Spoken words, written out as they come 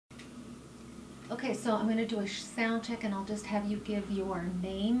Okay, so I'm gonna do a sound check and I'll just have you give your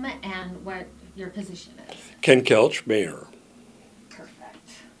name and what your position is. Ken Kelch, Mayor. Perfect.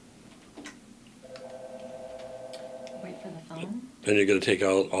 Wait for the phone. And you're going to take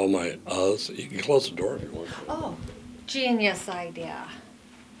out all my uhs. You can close the door if you want. Oh, genius idea.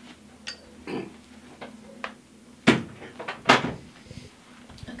 Okay.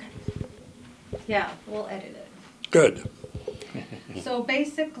 Yeah, we'll edit it. Good. So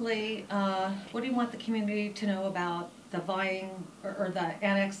basically, what do you want the community to know about the vying or the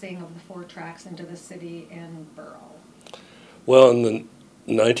annexing of the 4 tracks into the city and borough? Well, in the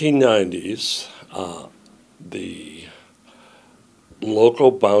 1990s, the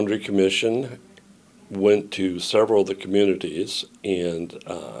local boundary commission went to several of the communities and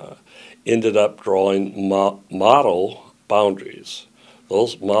ended up drawing model boundaries.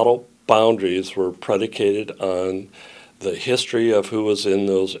 Those model boundaries were predicated on the history of who was in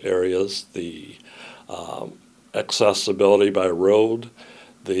those areas, the accessibility by road,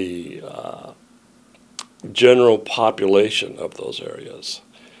 the general population of those areas.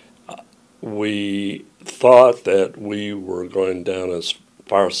 We thought that we were going down as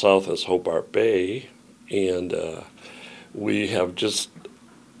far south as Hobart Bay, and we had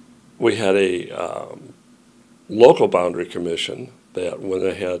a local boundary commission that went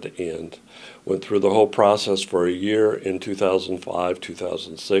ahead and went through the whole process for a year in 2005,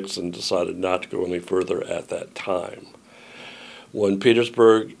 2006, and decided not to go any further at that time. When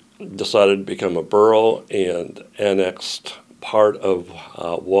Petersburg decided to become a borough and annexed part of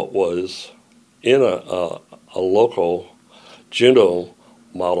what was in a local Juneau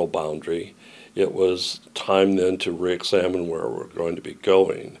model boundary, it was time then to re-examine where we're going to be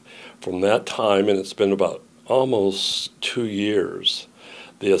going. From that time, and it's been about almost 2 years,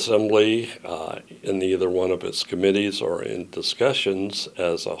 the Assembly, in either one of its committees or in discussions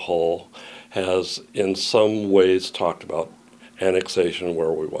as a whole, has in some ways talked about annexation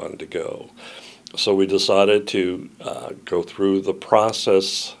where we wanted to go. So we decided to go through the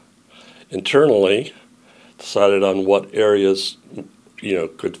process internally, decided on what areas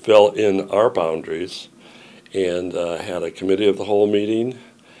could fill in our boundaries, and had a committee of the whole meeting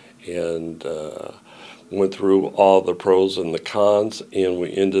and went through all the pros and the cons, and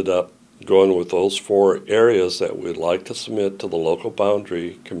we ended up going with those 4 areas that we'd like to submit to the local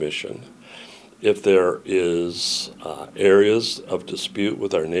boundary commission. If there is areas of dispute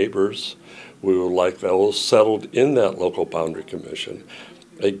with our neighbors, we would like those settled in that local boundary commission.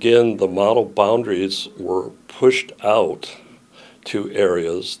 Again, the model boundaries were pushed out to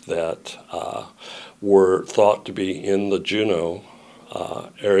areas that were thought to be in the Juneau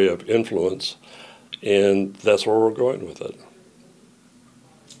area of influence, and that's where we're going with it.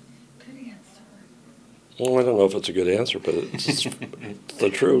 Good answer. Well, I don't know if it's a good answer, but it's the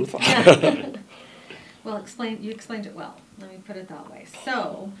truth. Yeah. Well, you explained it well. Let me put it that way.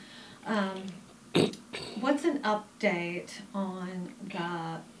 So, what's an update on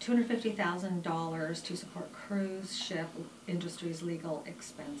the $250,000 to support cruise ship industry's legal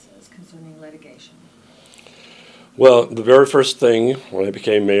expenses concerning litigation? Well, the very first thing when I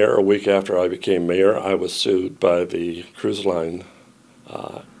became mayor, a week after I became mayor, I was sued by the cruise line,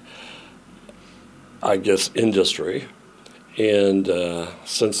 industry. And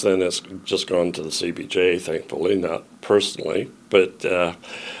since then, it's just gone to the CBJ, thankfully, not personally. But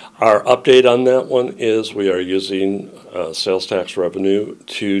our update on that one is we are using sales tax revenue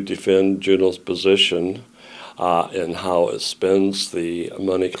to defend Juneau's position in how it spends the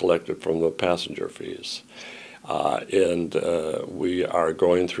money collected from the passenger fees. And we are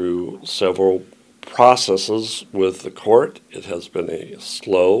going through several processes with the court. It has been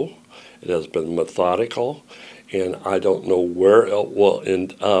slow, it has been methodical, and I don't know where it will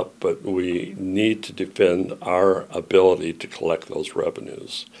end up, but we need to defend our ability to collect those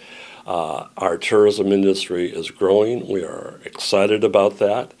revenues. Our tourism industry is growing. We are excited about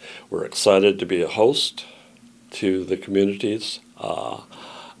that. We're excited to be a host to the communities,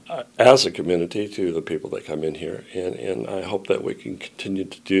 as a community, to the people that come in here, and I hope that we can continue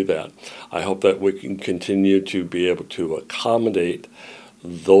to do that. I hope that we can continue to be able to accommodate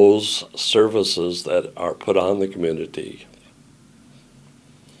those services that are put on the community.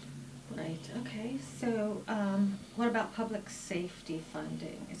 Right, okay. So what about public safety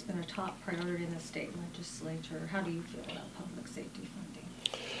funding? It's been a top priority in the state legislature. How do you feel about public safety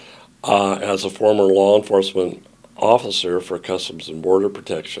funding? As a former law enforcement officer for Customs and Border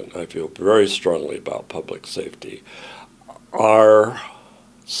Protection, I feel very strongly about public safety. Our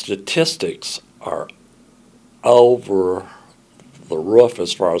statistics are over the roof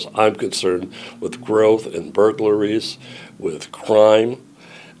as far as I'm concerned with growth in burglaries, with crime.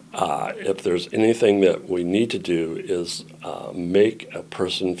 If there's anything that we need to do is make a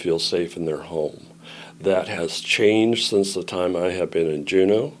person feel safe in their home. That has changed since the time I have been in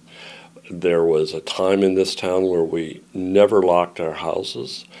Juneau. There was a time in this town where we never locked our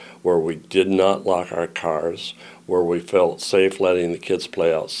houses, where we did not lock our cars, where we felt safe letting the kids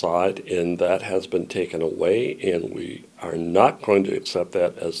play outside, and that has been taken away, and we are not going to accept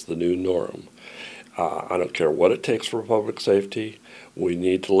that as the new norm. I don't care what it takes for public safety. We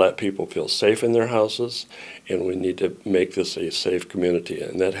need to let people feel safe in their houses, and we need to make this a safe community,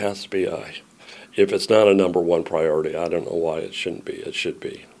 and that has to be if it's not a #1 priority, I don't know why it shouldn't be. It should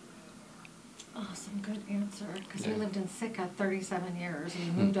be. Awesome, good answer. Because we lived in Sitka 37 years,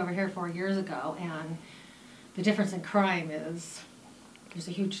 and we moved over here 4 years ago, and the difference in crime is, there's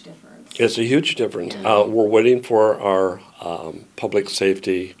a huge difference. It's a huge difference. Yeah. We're waiting for our public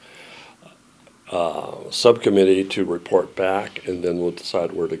safety subcommittee to report back, and then we'll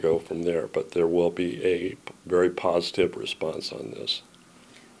decide where to go from there. But there will be a very positive response on this.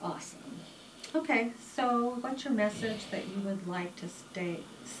 Awesome. Okay, so what's your message that you would like to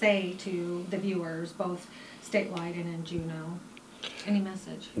say to the viewers, both statewide and in Juneau? Any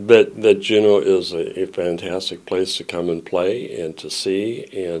message? That Juneau is a fantastic place to come and play and to see.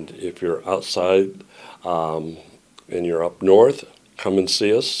 And if you're outside and you're up north, come and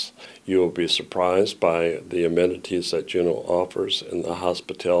see us. You will be surprised by the amenities that Juneau offers and the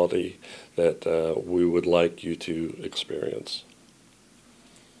hospitality that we would like you to experience.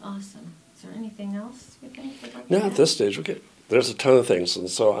 Awesome. Is there anything else you think you'd like No, to at add? this stage, there's a ton of things, and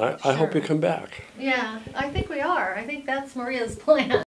so I hope you Sure. come back. Yeah, I think we are. I think that's Maria's plan.